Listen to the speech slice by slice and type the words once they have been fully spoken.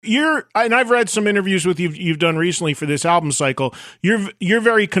And I've read some interviews with you've done recently for this album cycle. You're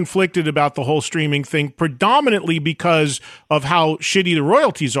very conflicted about the whole streaming thing, predominantly because of how shitty the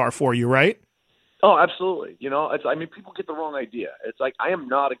royalties are for you, right? Oh, absolutely. People get the wrong idea. It's like, I am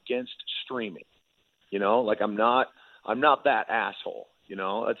not against streaming. I'm not that asshole.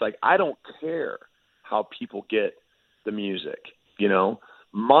 It's like, I don't care how people get the music.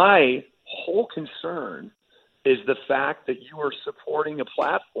 My whole concern is the fact that you are supporting a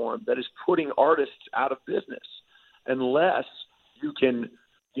platform that is putting artists out of business, unless you can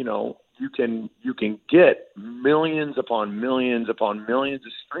get millions upon millions upon millions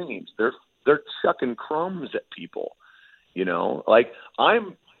of streams. They're chucking crumbs at people.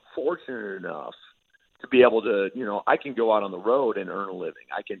 I'm fortunate enough to be able to, I can go out on the road and earn a living.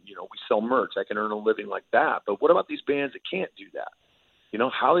 I can, we sell merch. I can earn a living like that. But what about these bands that can't do that?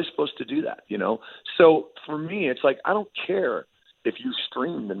 How are they supposed to do that? So for me, it's like, I don't care if you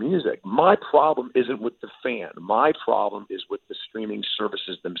stream the music. My problem isn't with the fan. My problem is with the streaming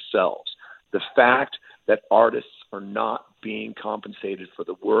services themselves. The fact that artists are not being compensated for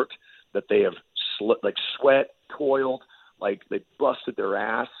the work that they have sweat, toiled, like they busted their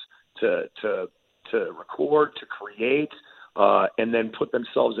ass to record, to create, and then put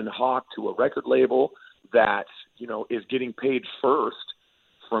themselves in hock to a record label that, is getting paid first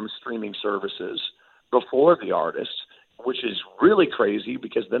from streaming services before the artists, which is really crazy,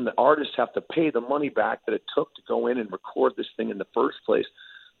 because then the artists have to pay the money back that it took to go in and record this thing in the first place.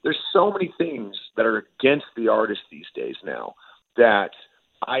 There's so many things that are against the artist these days now that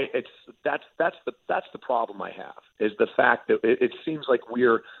that's the problem I have, is the fact that it seems like we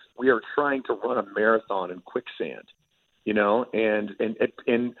are trying to run a marathon in quicksand, and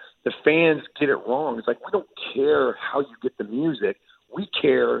the fans get it wrong. It's like, we don't care how you get the music. We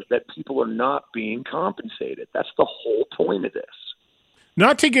care that people are not being compensated. That's the whole point of this.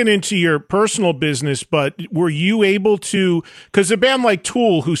 Not to get into your personal business, but were you able to, because a band like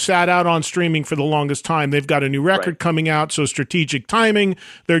Tool, who sat out on streaming for the longest time, they've got a new record coming out, so strategic timing,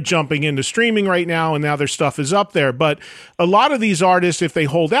 they're jumping into streaming right now, and now their stuff is up there. But a lot of these artists, if they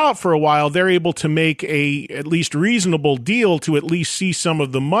hold out for a while, they're able to make a at least reasonable deal to at least see some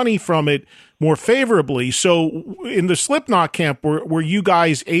of the money from it more favorably. So in the Slipknot camp, were you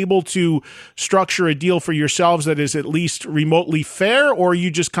guys able to structure a deal for yourselves that is at least remotely fair, or are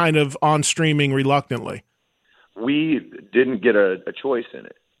you just kind of on streaming reluctantly? We didn't get a choice in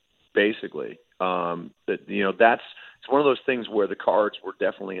it, basically. It's one of those things where the cards were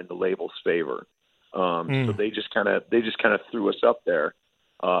definitely in the label's favor. So they just kind of threw us up there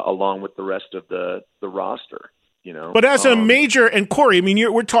along with the rest of the roster. But as a major, and Corey, I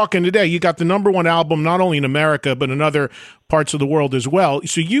mean, we're talking today, you got the #1 album, not only in America, but in other parts of the world as well.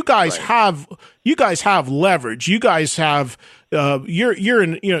 So you guys have leverage. You guys have, you're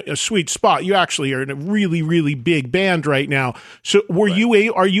in a sweet spot. You actually are in a really, really big band right now. So are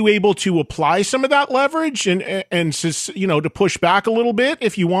you able to apply some of that leverage and to push back a little bit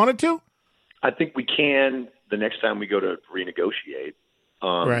if you wanted to? I think we can the next time we go to renegotiate.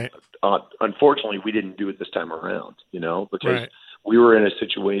 Right. Unfortunately, we didn't do it this time around, because we were in a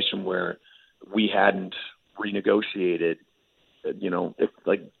situation where we hadn't renegotiated. The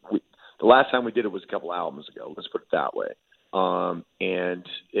last time we did it was a couple albums ago. Let's put it that way. At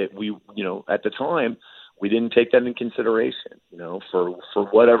the time, we didn't take that into consideration. For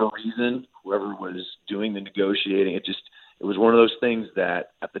whatever reason, whoever was doing the negotiating, it was one of those things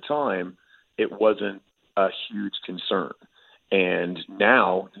that at the time it wasn't a huge concern. And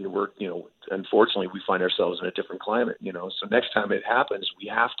now unfortunately we find ourselves in a different climate, so next time it happens, we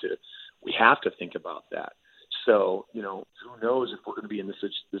have to think about that. So, who knows if we're going to be in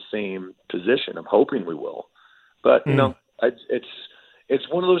the same position. I'm hoping we will, but it's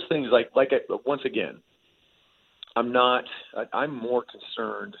one of those things once again, I'm more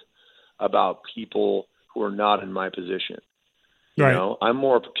concerned about people who are not in my position. I'm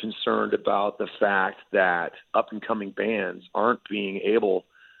more concerned about the fact that up-and-coming bands aren't being able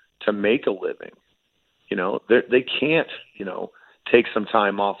to make a living. They can't, take some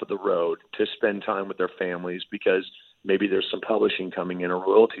time off of the road to spend time with their families because maybe there's some publishing coming in or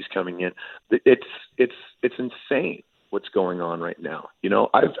royalties coming in. It's insane what's going on right now.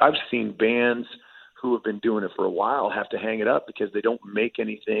 I've seen bands who have been doing it for a while have to hang it up because they don't make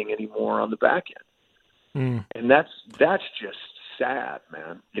anything anymore on the back end. And that's just sad,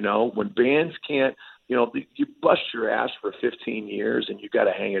 man. When bands can't, you bust your ass for 15 years and you got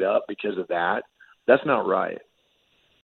to hang it up because of that. That's not right.